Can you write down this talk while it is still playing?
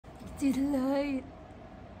Delight.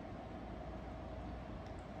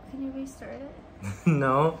 Can you restart it?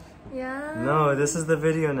 No. Yeah? No, this is the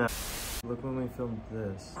video now. Look when we filmed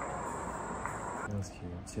this. That was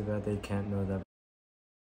cute. Too bad they can't know that.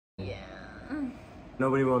 Yeah.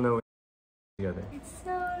 Nobody will know we're together. It's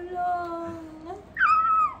so long.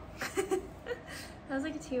 That was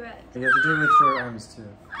like a T-Rex. You have to do it with short arms too.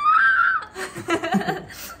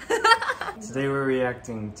 Today we're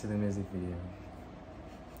reacting to the music video.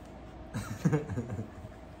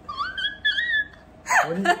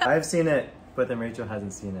 I've seen it, but then Rachel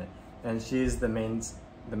hasn't seen it, and she's the main.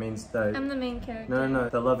 I'm the main character. No,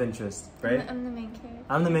 the love interest, right? I'm the main character.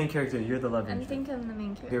 I'm the main character. You're the love interest. I think I'm the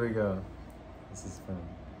main character. Here we go. This is fun.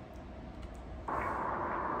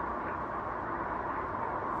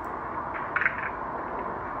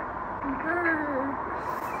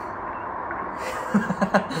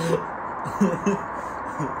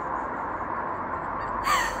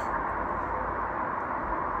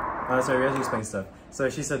 Oh, sorry, we have to explain stuff. So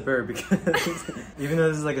she said "burr" because even though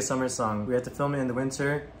this is like a summer song, we had to film it in the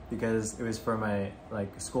winter because it was for my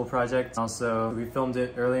school project. Also, we filmed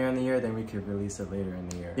it earlier in the year, then we could release it later in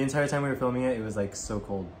the year. The entire time we were filming it, it was like so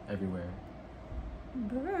cold everywhere.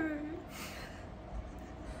 Burr.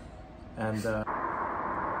 And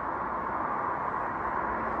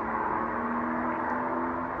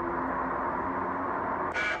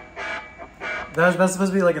that's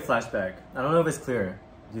supposed to be like a flashback. I don't know if it's clear.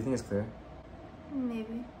 Do you think it's clear?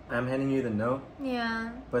 Maybe. I'm handing you the note.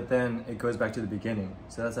 Yeah. But then it goes back to the beginning,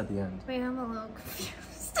 so that's at the end. Wait, I'm a little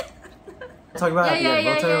confused. We'll talk about it at the end.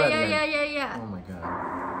 We'll talk about it at the end. Yeah. Oh my god.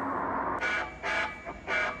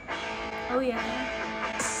 Oh yeah.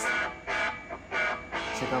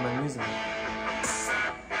 Check out my music.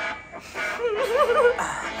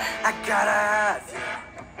 I gotta have you.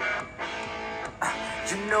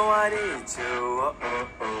 You know I need to.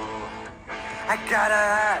 I gotta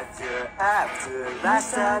have you after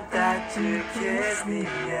last time that you kissed me,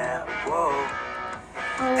 yeah, whoa.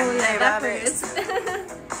 Oh yeah, that hurts.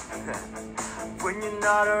 When you're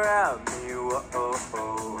not around me,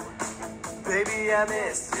 whoa. Baby, I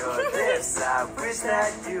miss your lips. I wish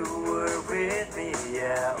that you were with me,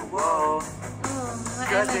 yeah, whoa. Oh,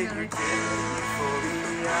 Cause if you give me for me,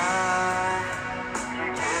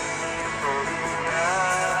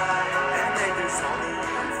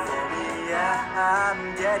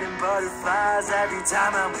 I'm getting butterflies every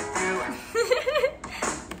time I'm with you.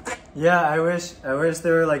 Yeah, I wish there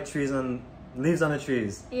were like leaves on the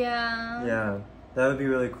trees. Yeah. Yeah, that would be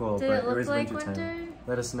really cool. Did but it look was like winter time. winter?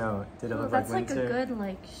 Let us know. Did it look like winter? That's like a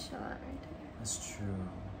good shot right there. That's true.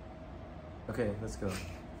 Okay, let's go.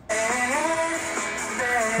 I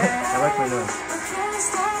like my nose.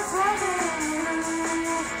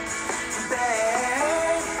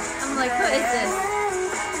 I'm like, what is this?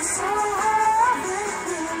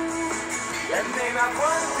 I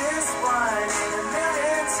want this one in a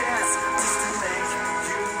million chances just to make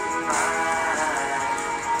you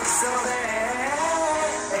mine. So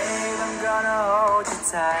babe, I'm gonna hold you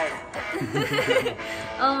tight.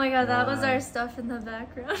 Oh my god, that was our stuff in the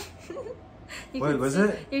background. Wait, was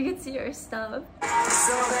it? You could see our stuff.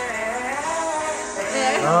 So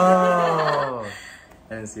There. Oh!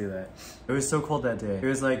 I didn't see that. It was so cold that day. It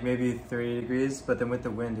was like maybe 30 degrees, but then with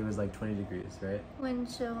the wind, it was like 20 degrees, right?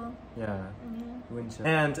 Wind chill. Yeah. Yeah. Wind chill.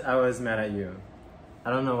 And I was mad at you. I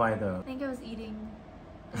don't know why though. I think I was eating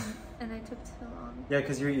and I took too long. Yeah,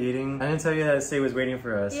 because you were eating. I didn't tell you that Say was waiting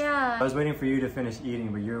for us. Yeah. I was waiting for you to finish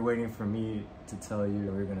eating, but you were waiting for me to tell you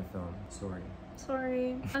that we were gonna film. Sorry.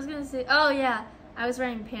 Sorry. I was gonna say, oh yeah, I was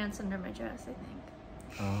wearing pants under my dress, I think.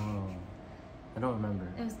 Oh. I don't remember.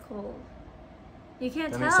 It was cold. You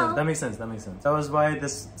can't tell. Makes sense. That makes sense. That makes sense. That was why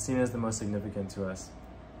this scene is the most significant to us.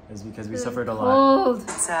 Is because we suffered a lot. Cold.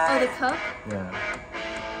 Oh, the cup? Yeah.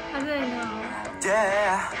 How did I know?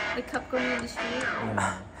 yeah, The cup going in the street?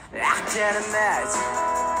 Yeah. I can't imagine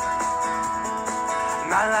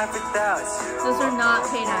my life without you. Those are not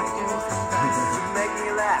paid actors. You make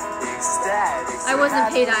me laugh, ecstatic. I wasn't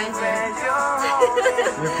paid either.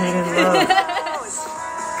 You're paid in love.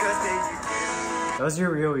 Cause baby, you That was your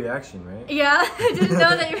real reaction, right? Yeah, I didn't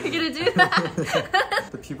know that you were gonna do that.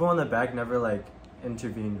 The people on the back never like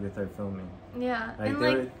intervened with our filming. Yeah, Like, and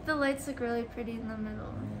they like the lights look really pretty in the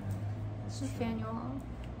middle. That's The true. Faneuil Hall.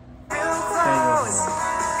 close.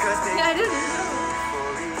 Cause baby, Yeah, I didn't know.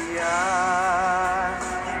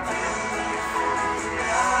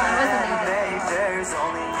 That wasn't either. there's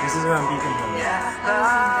only This is around Beacon Hill. my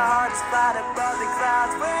heart's flat above the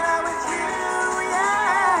clouds when I'm with you,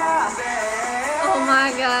 yeah. Oh my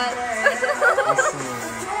god. This,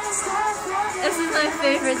 This is my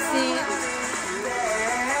favorite scene.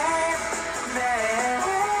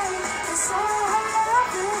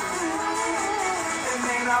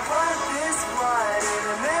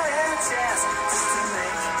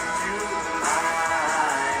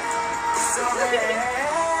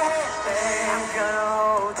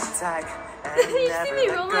 and You never see me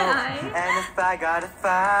let roll go. my eye? And if I gotta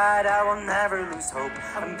fight, I will never lose hope.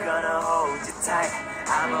 I'm gonna hold you tight,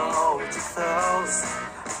 I'ma hold you close.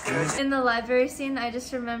 'Cause In the library scene, I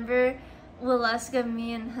just remember Waleska,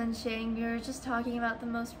 me, and Hunching, we were just talking about the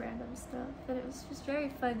most random stuff, but it was just very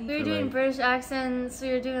funny. We were doing British accents,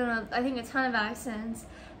 we were doing, I think, a ton of accents,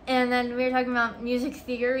 and then we were talking about music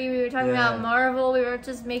theory, we were talking about Marvel, we were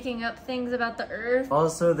just making up things about the Earth.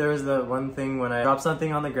 Also, there was the one thing when I dropped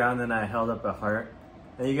something on the ground and I held up a heart,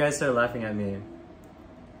 and you guys started laughing at me.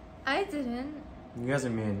 I didn't. You guys are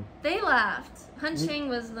mean. They laughed. Hunching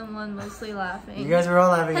was the one mostly laughing. You guys were all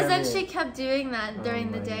laughing at Because me. then she kept doing that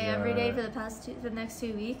during the my day, every day God. for the next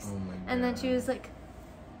 2 weeks. Oh my And then God. she was like,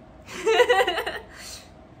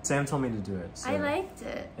 Sam told me to do it. So I liked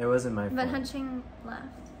it. it wasn't my But fault. Hunching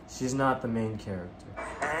laughed. She's not the main character.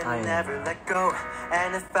 and I am. never let go.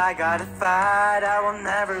 And if I gotta fight, I will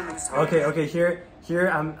never lose hope. Okay, here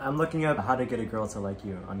I'm looking up how to get a girl to like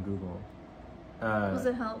you on Google. Was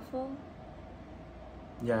it helpful?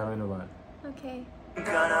 Yeah, I learned a lot. Okay. I'm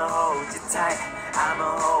gonna hold you tight,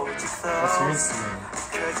 I'ma hold you What's your close. Instagram?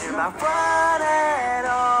 Cause you're my one and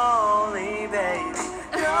only baby.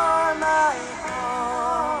 You're my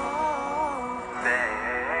home.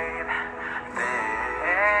 Babe,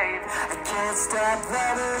 babe, I can't stop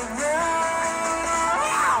loving you.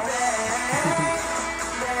 Babe,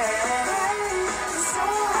 babe, I'm so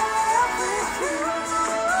happy with you.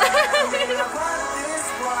 I want this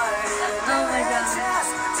one. Oh my God.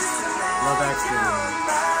 Just to let Love Actually.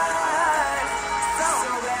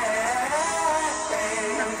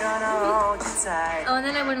 I'm gonna hold you tight. Oh, and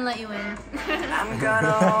then I wouldn't let you in. I'm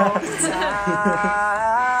gonna hold you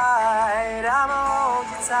tight. I'ma hold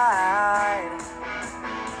you tight.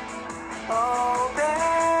 Oh,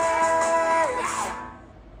 babe,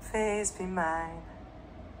 please be mine.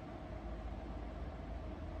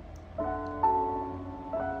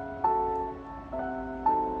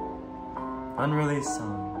 Unreleased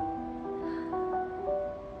song.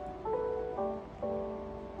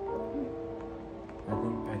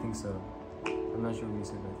 I think so. I'm not sure what you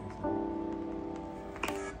said, but I think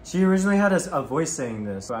so. She originally had a voice saying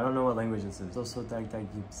this, so I don't know what language this is. So dag dag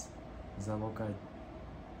gips. Zamoka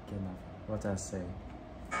gena. What did I say?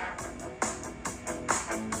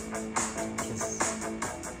 Kiss.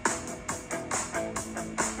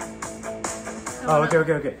 Oh,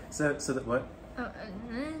 okay. So what? Oh,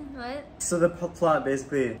 what? So the plot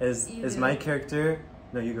basically is You is go. my character.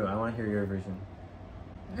 No, you go. I want to hear your version.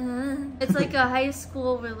 It's like a high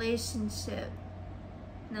school relationship.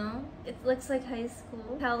 No? It looks like high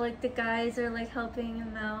school. How like the guys are like helping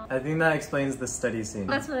him out. I think that explains the study scene.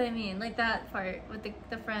 That's what I mean. Like that part with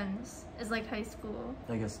the friends is like high school.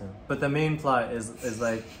 I guess so. But the main plot is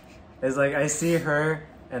like I see her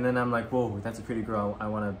and then I'm like, whoa, that's a pretty girl. I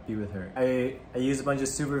want to be with her. I use a bunch of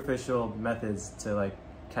superficial methods to like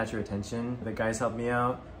catch her attention. The guys help me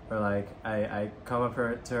out. Or like, I come up to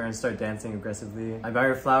her and start dancing aggressively. I buy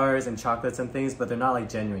her flowers and chocolates and things, but they're not like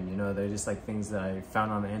genuine, you know? They're just like things that I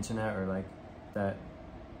found on the internet or like that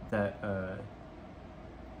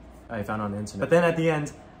I found on the internet. But then at the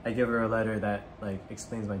end, I give her a letter that like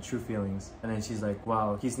explains my true feelings. And then she's like,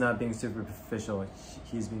 wow, he's not being superficial,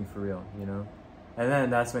 he's being for real, you know? And then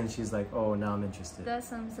that's when she's like, oh, now I'm interested. That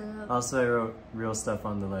sums it up. Also, I wrote real stuff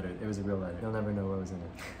on the letter. It was a real letter. You'll never know what was in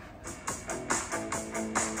it.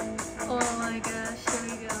 Oh my gosh, here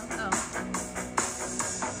we go. Oh.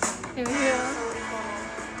 Here we go.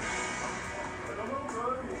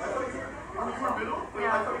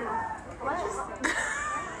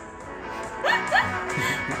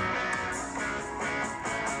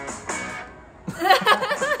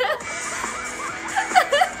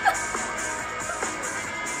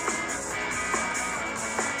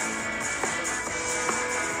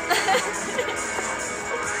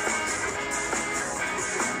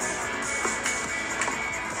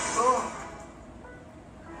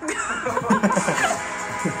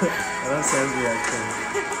 I love Sam's reaction.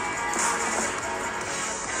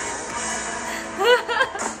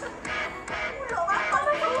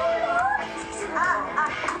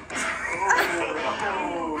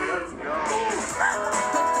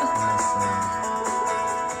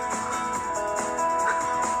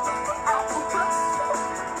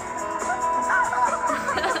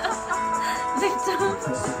 Victim.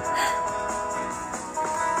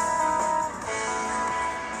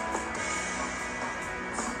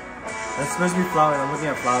 That's supposed to be flowers. I'm looking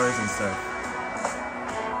at flowers and stuff.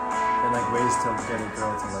 And like ways to get a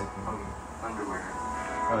girl to like me. Underwear.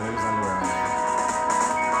 Oh, there's underwear on there.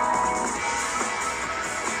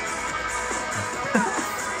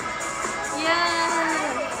 Yeah.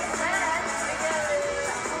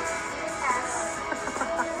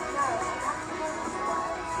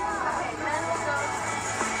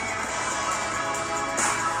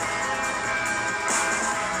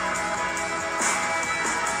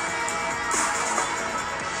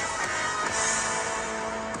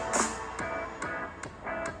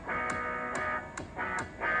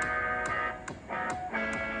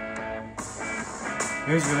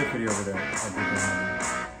 It was really pretty over there at Copenhagen.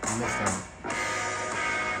 I missed out.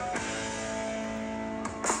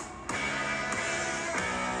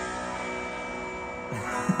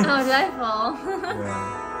 Oh, did I fall?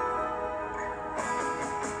 Yeah.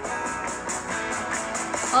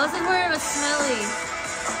 All this important was smelly.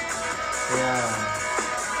 Yeah.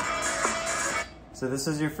 So this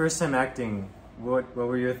was your first time acting. What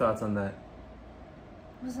were your thoughts on that?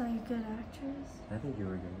 Was I a good actress? I think you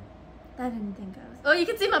were good. I didn't think I was. Oh, you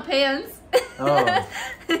can see my pants. Oh.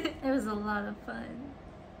 It was a lot of fun.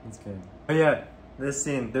 That's good. Oh yeah, this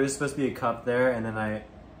scene, there was supposed to be a cup there, and then I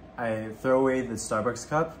throw away the Starbucks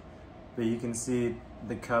cup, but you can see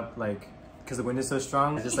the cup, like, because the wind is so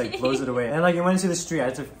strong, it just like blows it away. And like it went into the street, I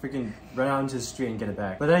had to freaking run out into the street and get it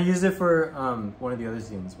back. But then I used it for one of the other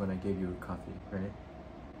scenes when I gave you a coffee, right?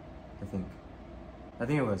 I think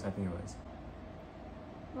it was.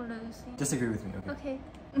 What other scene? Just agree with me, okay? Okay.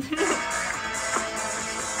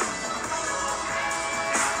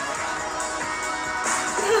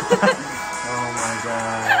 Oh my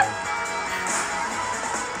god.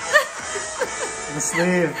 The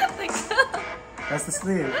sleeve. That's the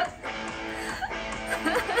sleeve.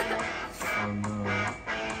 Oh no.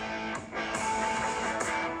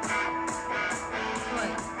 What?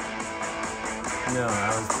 No, I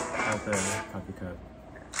was at the coffee cup.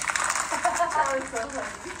 That was so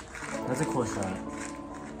funny. That's a cool shot.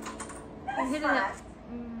 I hit it up.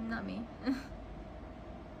 Not me.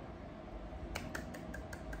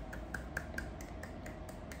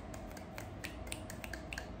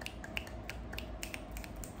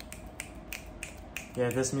 Yeah,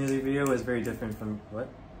 this music video was very different from what?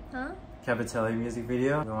 Huh? Cavatelli music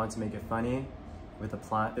video. We wanted to make it funny with a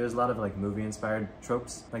plot. There's a lot of like movie inspired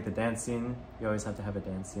tropes, like the dance scene. You always have to have a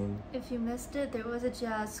dance scene. If you missed it, there was a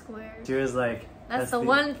jazz square. She was like, That's the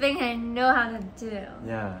one thing I know how to do.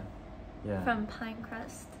 Yeah, yeah. From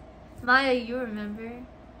Pinecrest. Maya, you remember?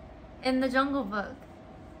 In the Jungle Book.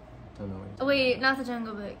 Don't know what you're Oh, wait, not the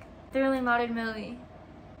Jungle Book. Thoroughly Modern Millie.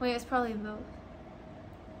 Wait, it's probably both.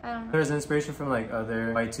 I don't know. There's inspiration from like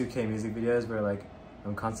other Y2K music videos where like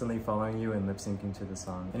I'm constantly following you and lip syncing to the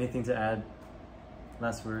song. Anything to add?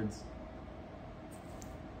 Last words?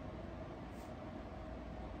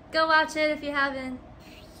 Go watch it if you haven't.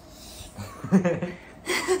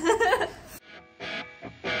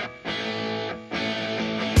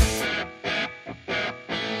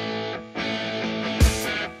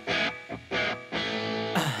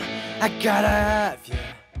 I gotta have you.